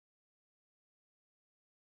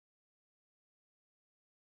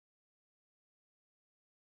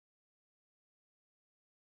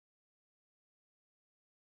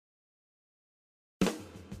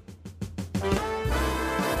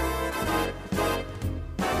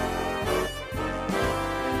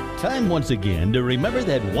Time once again to remember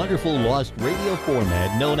that wonderful lost radio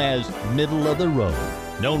format known as Middle of the Road,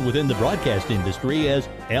 known within the broadcast industry as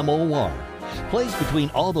MOR. Placed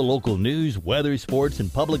between all the local news, weather, sports,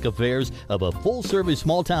 and public affairs of a full-service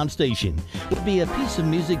small-town station would be a piece of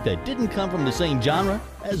music that didn't come from the same genre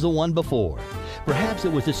as the one before. Perhaps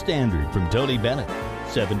it was a standard from Tony Bennett,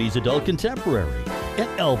 70s adult contemporary, an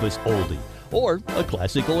Elvis oldie, or a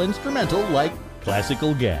classical instrumental like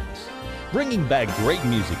Classical Gas. Bringing back great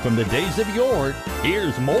music from the days of yore,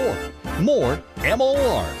 here's more MOR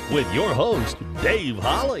with your host, Dave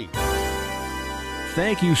Holly.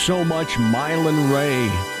 Thank you so much, Mylan Ray.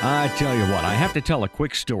 I tell you what, I have to tell a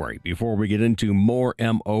quick story before we get into more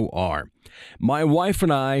MOR. My wife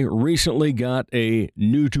and I recently got a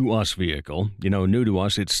new-to-us vehicle. You know, new to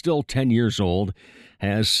us, it's still 10 years old,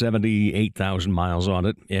 has 78,000 miles on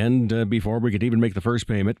it, and before we could even make the first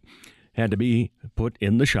payment, had to be put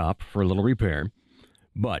in the shop for a little repair.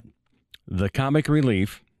 But the comic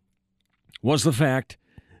relief was the fact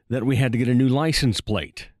that we had to get a new license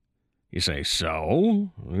plate. You say,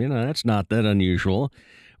 so? You know, that's not that unusual.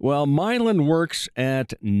 Well, Mylan works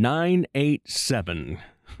at 987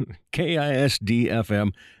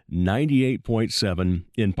 KISD-FM 98.7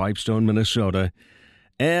 in Pipestone, Minnesota,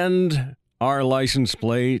 and our license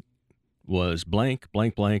plate was blank,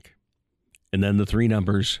 blank, blank, and then the three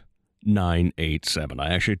numbers, 987.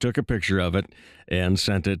 I actually took a picture of it and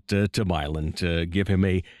sent it to Mylan to give him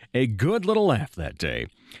a good little laugh that day.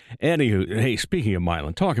 Anywho, hey, speaking of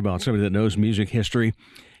Mylan, talk about somebody that knows music history.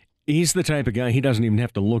 He's the type of guy, he doesn't even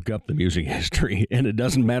have to look up the music history, and it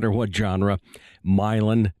doesn't matter what genre.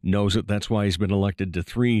 Mylan knows it. That's why he's been elected to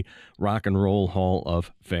 3 Rock and Roll Hall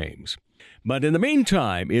of Fames. But in the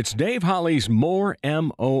meantime, it's Dave Holly's More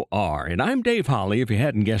MOR. And I'm Dave Holly, if you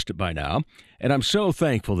hadn't guessed it by now. And I'm so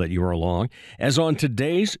thankful that you are along, as on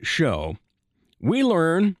today's show, we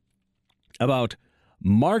learn about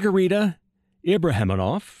Margarita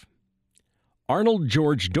Ibrahimoff, Arnold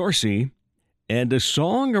George Dorsey, and a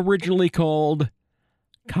song originally called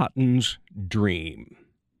Cotton's Dream.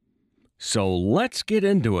 So let's get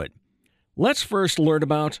into it. Let's first learn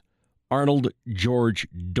about Arnold George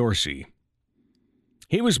Dorsey.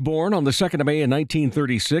 He was born on the 2nd of May in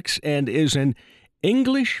 1936 and is an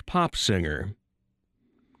English pop singer.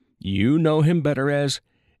 You know him better as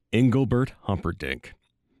Engelbert Humperdinck,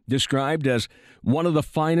 described as one of the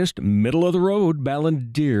finest middle-of-the-road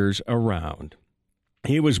balladeers around.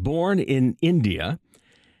 He was born in India,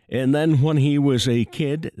 and then when he was a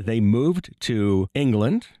kid, they moved to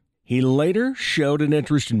England. He later showed an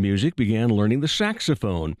interest in music, began learning the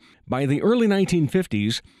saxophone. By the early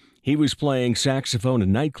 1950s, he was playing saxophone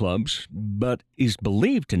in nightclubs, but is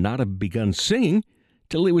believed to not have begun singing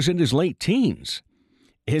till he was in his late teens.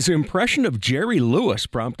 His impression of Jerry Lewis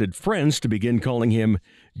prompted friends to begin calling him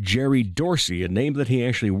Jerry Dorsey, a name that he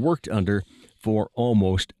actually worked under for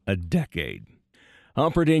almost a decade.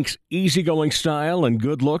 Humperdinck's easygoing style and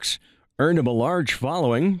good looks earned him a large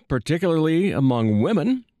following, particularly among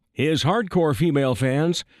women. His hardcore female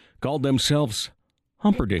fans called themselves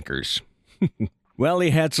Humperdinkers. Well,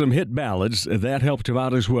 he had some hit ballads that helped him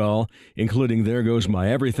out as well, including There Goes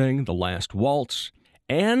My Everything, The Last Waltz,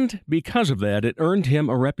 and because of that, it earned him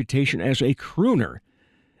a reputation as a crooner,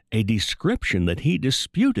 a description that he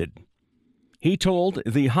disputed. He told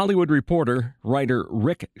The Hollywood Reporter writer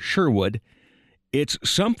Rick Sherwood, "It's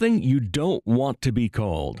something you don't want to be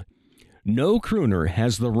called. No crooner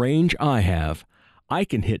has the range I have. I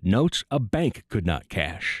can hit notes a bank could not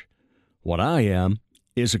cash. What I am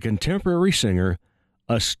is a contemporary singer,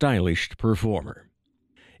 a stylish performer."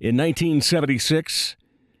 In 1976,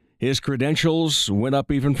 his credentials went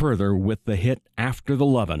up even further with the hit After the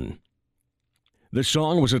Lovin'. The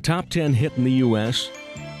song was a top 10 hit in the U.S.,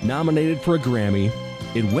 nominated for a Grammy.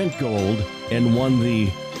 It went gold and won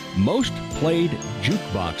the most played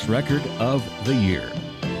jukebox record of the year.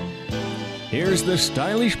 Here's the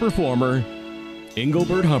stylish performer,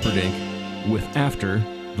 Engelbert Humperdinck, with After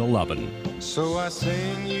the Lovin'. So I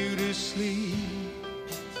sing you to sleep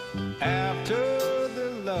after the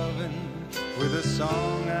lovin' with a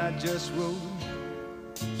song I just wrote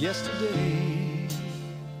yesterday.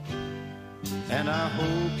 And I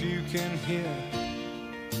hope you can hear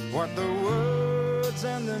what the words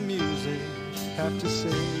and the music have to say.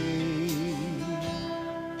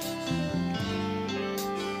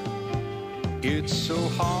 It's so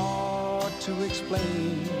hard to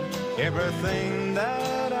explain everything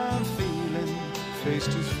that I'm feeling face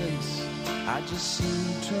to face. I just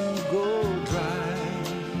seem to go dry.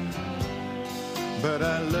 But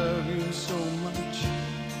I love you so much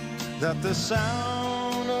that the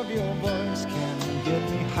sound of your voice can get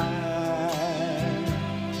me high.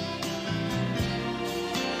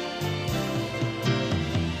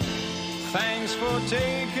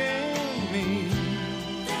 taking me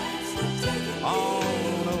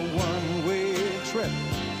on a one-way trip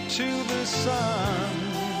to the sun.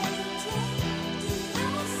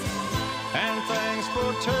 And thanks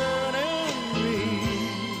for turning me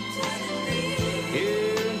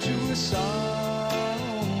into someone.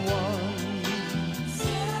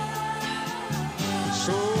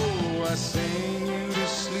 So I sing you to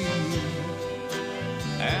sleep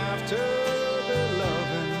after the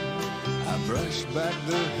loving. I brush back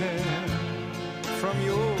the hair from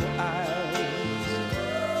your eyes,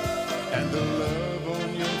 and the love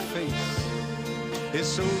on your face is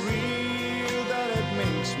so real that it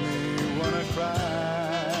makes me wanna cry.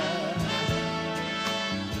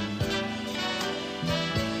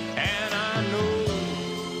 And I know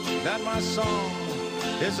that my song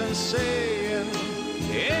isn't saying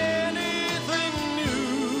anything new.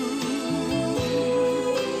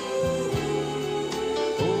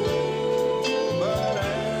 Oh, but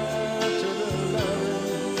after the love,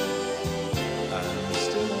 I'm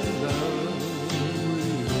still in love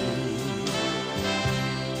with you.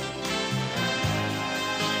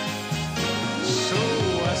 So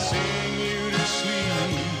I sing you to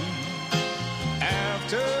sleep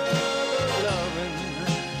after the loving.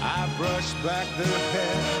 I brush back the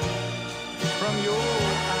hair from your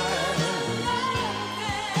eyes,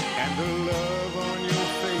 and the love on your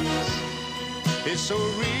face is so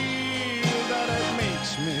real that it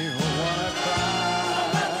makes me wanna cry.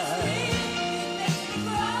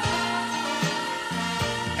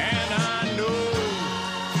 And I know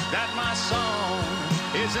that my song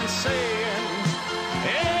isn't saying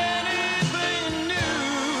anything new.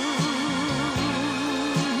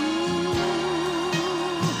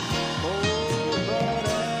 Oh, but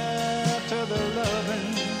after the loving,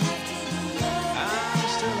 I'm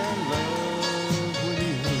still in love with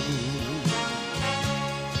you.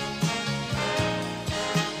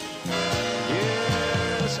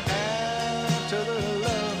 Yes, after the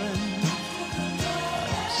loving,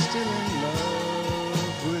 I'm still in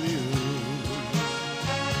love with you.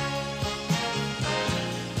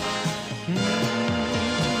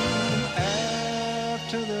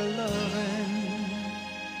 After the loving,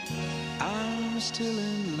 I'm still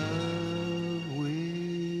in love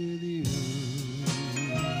with you.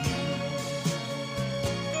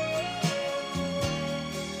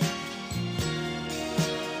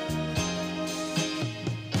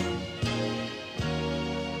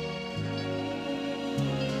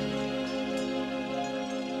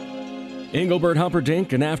 Engelbert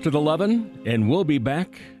Humperdinck and After the Lovin', and we'll be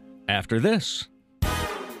back after this.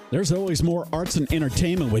 There's always more arts and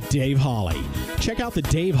entertainment with Dave Holly. Check out the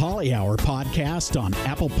Dave Holly Hour podcast on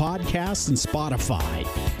Apple Podcasts and Spotify.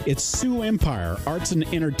 It's Sioux Empire Arts and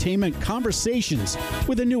Entertainment Conversations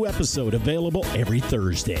with a new episode available every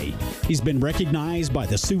Thursday. He's been recognized by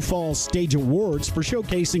the Sioux Falls Stage Awards for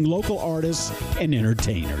showcasing local artists and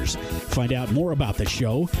entertainers. Find out more about the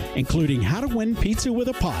show, including how to win pizza with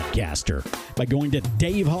a podcaster, by going to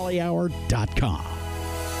DaveHollyHour.com.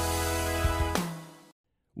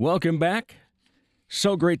 Welcome back.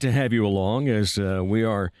 So great to have you along as we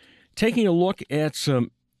are taking a look at some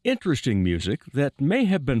interesting music that may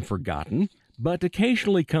have been forgotten, but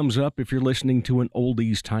occasionally comes up if you're listening to an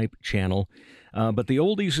oldies type channel. But the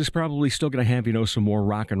oldies is probably still going to have, some more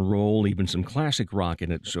rock and roll, even some classic rock in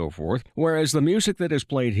it and so forth. Whereas the music that is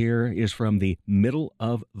played here is from the middle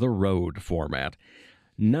of the road format.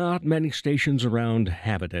 Not many stations around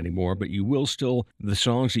have it anymore, but you will still, the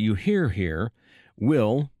songs that you hear here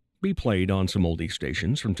will be played on some oldie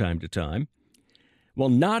stations from time to time. Well,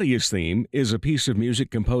 Nadia's theme is a piece of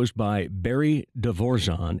music composed by Barry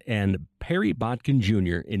Dvorak and Perry Botkin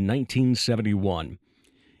Jr. in 1971.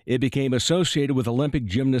 It became associated with Olympic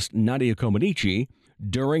gymnast Nadia Comaneci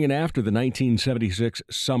during and after the 1976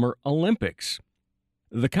 Summer Olympics.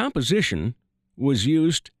 The composition was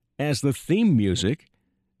used as the theme music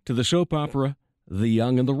to the soap opera The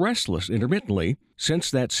Young and the Restless intermittently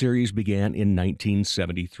since that series began in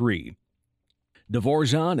 1973.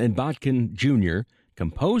 Dvorak and Botkin Jr.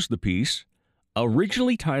 composed the piece,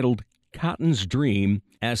 originally titled Cotton's Dream,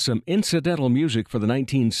 as some incidental music for the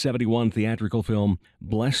 1971 theatrical film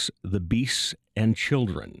Bless the Beasts and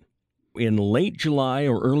Children. In late July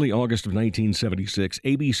or early August of 1976,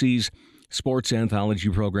 ABC's sports anthology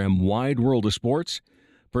program Wide World of Sports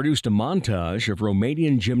produced a montage of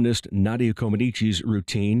Romanian gymnast Nadia Comaneci's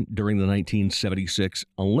routine during the 1976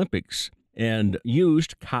 Olympics and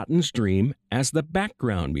used Cotton's Dream as the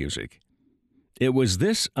background music. It was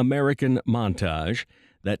this American montage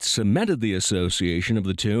that cemented the association of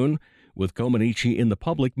the tune with Comaneci in the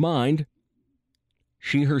public mind.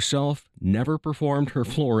 She herself never performed her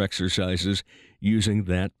floor exercises using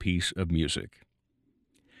that piece of music.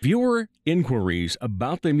 Viewer inquiries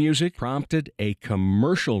about the music prompted a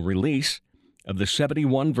commercial release of the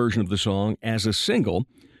 71 version of the song as a single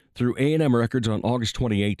through A&M Records on August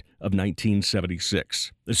 28 of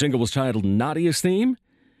 1976. The single was titled Nadia's Theme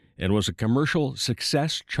and was a commercial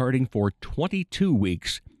success, charting for 22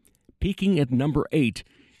 weeks, peaking at number 8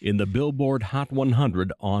 in the Billboard Hot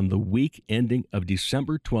 100 on the week ending of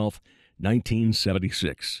December 12,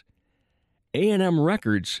 1976. A&M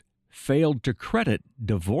Records failed to credit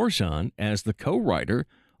Dvorak as the co-writer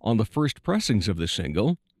on the first pressings of the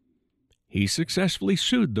single. He successfully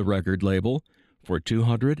sued the record label for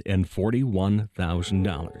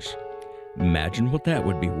 $241,000. Imagine what that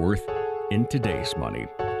would be worth in today's money.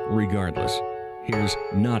 Regardless, here's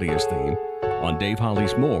Nadia's Theme on Dave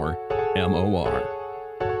Holly's More MOR.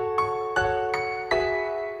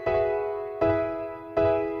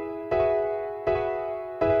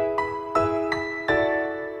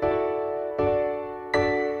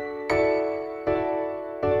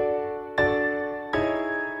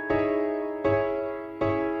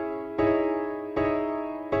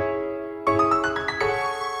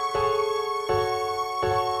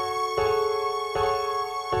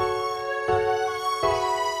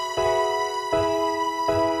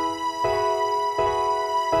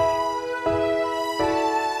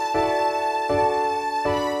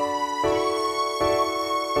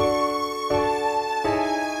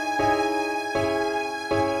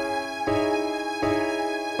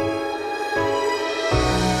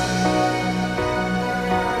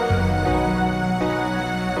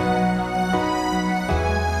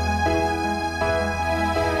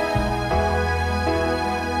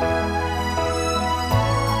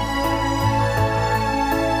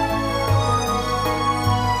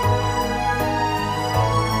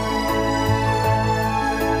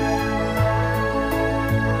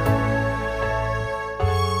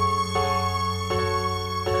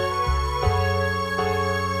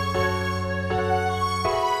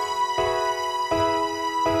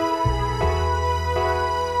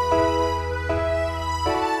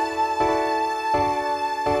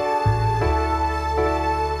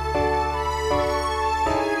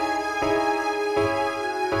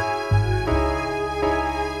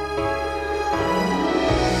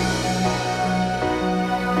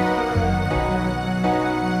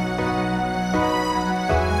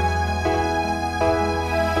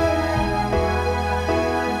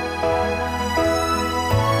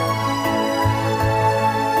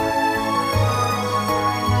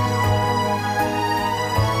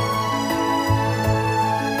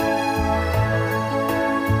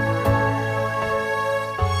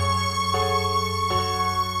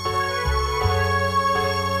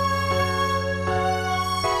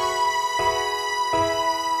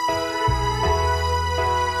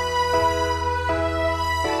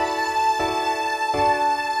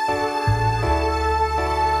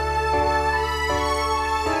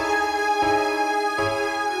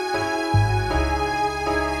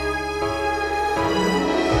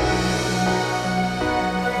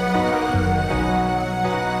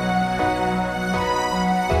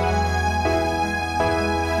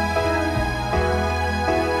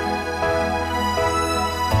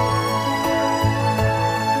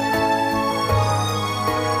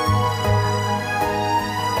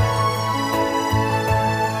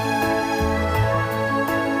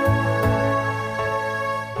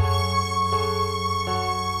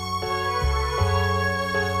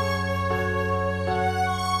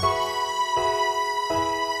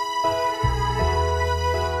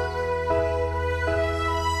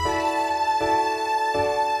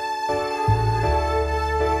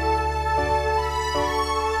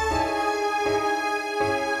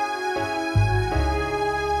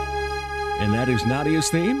 And that is Nadia's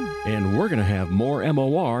Theme, and we're going to have more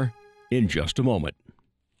MOR in just a moment.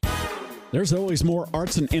 There's always more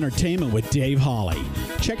arts and entertainment with Dave Holly.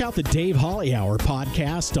 Check out the Dave Holly Hour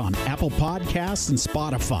podcast on Apple Podcasts and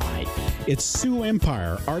Spotify. It's Sioux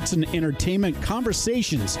Empire Arts and Entertainment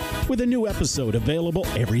Conversations with a new episode available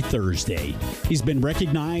every Thursday. He's been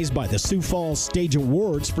recognized by the Sioux Falls Stage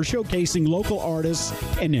Awards for showcasing local artists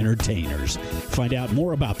and entertainers. Find out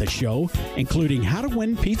more about the show, including how to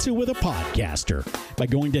win pizza with a podcaster, by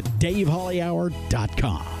going to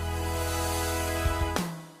DaveHollyHour.com.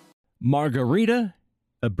 Margarita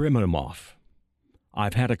Abriminoff.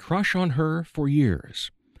 I've had a crush on her for years.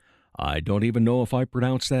 I don't even know if I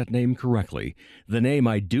pronounced that name correctly. The name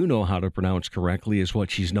I do know how to pronounce correctly is what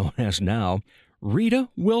she's known as now, Rita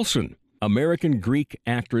Wilson, American Greek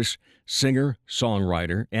actress, singer,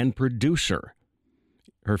 songwriter, and producer.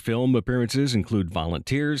 Her film appearances include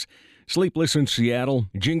Volunteers, Sleepless in Seattle,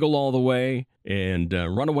 Jingle All the Way, and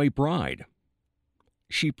Runaway Bride.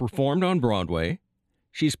 She performed on Broadway.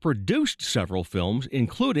 She's produced several films,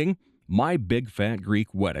 including My Big Fat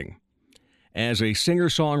Greek Wedding. As a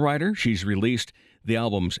singer-songwriter, she's released the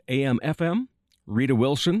albums AM/FM, Rita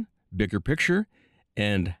Wilson, Bigger Picture,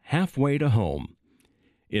 and Halfway to Home.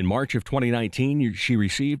 In March of 2019, she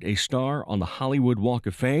received a star on the Hollywood Walk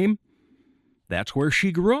of Fame. That's where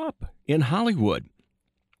she grew up, in Hollywood.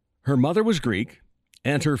 Her mother was Greek,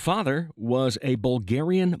 and her father was a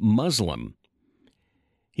Bulgarian Muslim.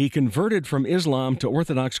 He converted from Islam to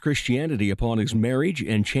Orthodox Christianity upon his marriage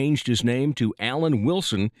and changed his name to Alan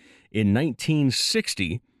Wilson in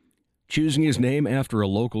 1960, choosing his name after a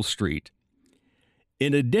local street.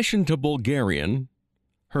 In addition to Bulgarian,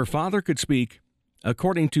 her father could speak,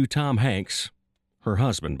 according to Tom Hanks, her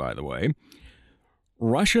husband, by the way,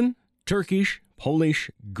 Russian, Turkish,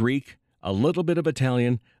 Polish, Greek, a little bit of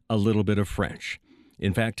Italian, a little bit of French.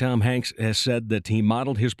 In fact, Tom Hanks has said that he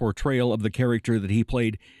modeled his portrayal of the character that he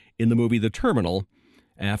played in the movie The Terminal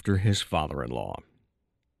after his father-in-law.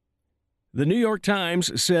 The New York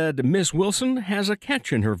Times said Miss Wilson has a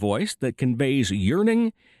catch in her voice that conveys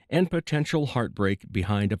yearning and potential heartbreak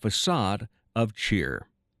behind a facade of cheer.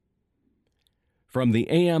 From the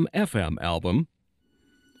AM/FM album,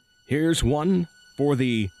 here's one for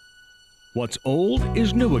the What's Old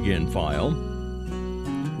is New Again file.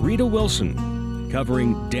 Rita Wilson,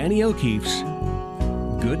 covering Danny O'Keefe's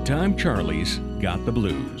Good Time Charlie's Got the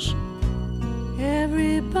Blues.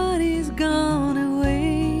 Everybody's gone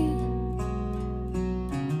away,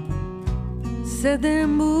 said they're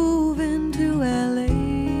moving to LA.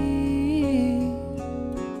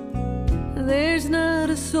 There's not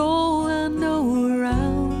a soul I know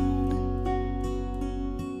around.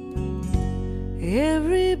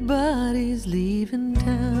 Everybody's leaving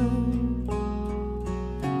town.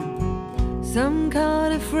 Some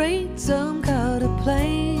caught a freight, some caught a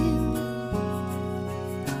plane.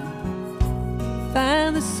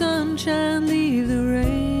 Find the sunshine, leave the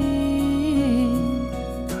rain.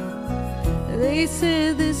 They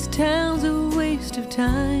said this town's a waste of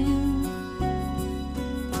time.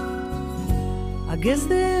 I guess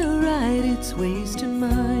they're right, it's wasting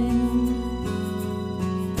mine.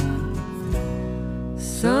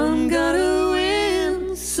 Some gotta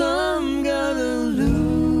win, some gotta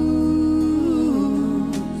lose.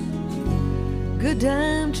 Good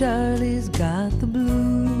Time Charlie's got the blues.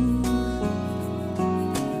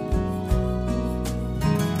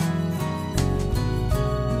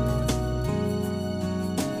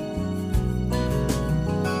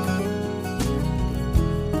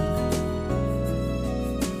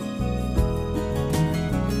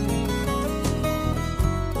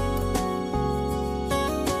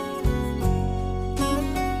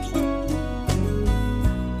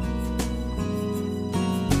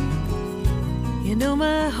 You know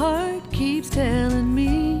my heart keeps telling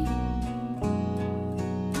me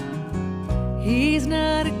he's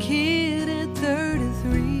not a kid at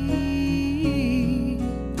 33.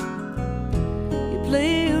 You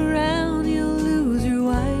play around, you'll lose your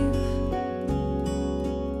wife.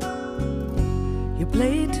 You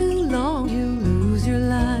play too long, you'll lose your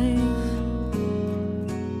life.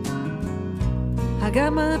 I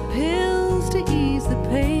got my pills to ease the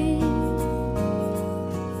pain.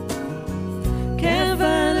 Can't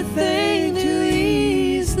find a thing to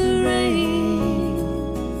ease the rain.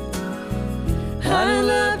 I'd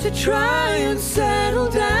love to try and settle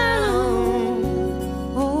down.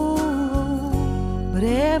 Oh, but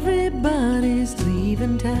everybody's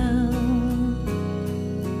leaving town.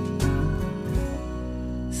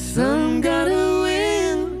 Some gotta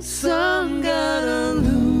win, some gotta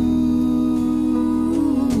lose.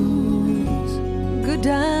 Good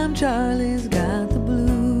Time Charlie's got the blues.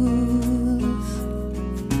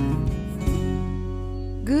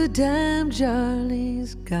 Good Time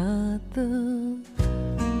Charlie's got the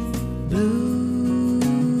blues.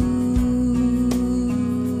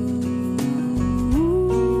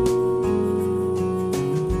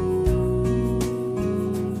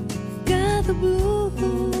 Got the blues.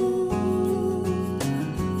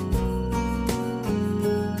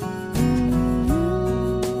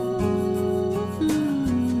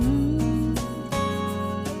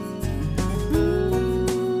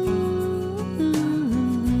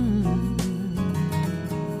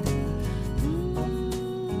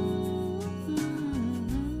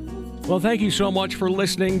 Well, thank you so much for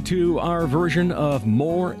listening to our version of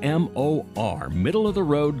More M.O.R., Middle of the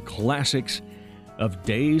Road Classics of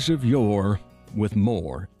Days of Yore with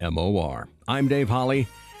More M.O.R. I'm Dave Holly.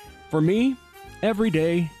 For me, every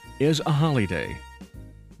day is a holiday.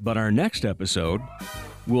 But our next episode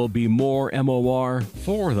will be more MOR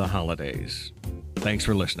for the holidays. Thanks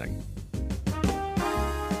for listening.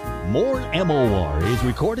 More MOR is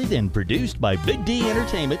recorded and produced by Big D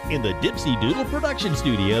Entertainment in the Dipsy Doodle Production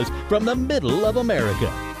Studios from the middle of America,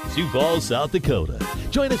 Sioux Falls, South Dakota.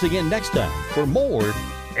 Join us again next time for more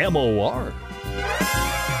MOR.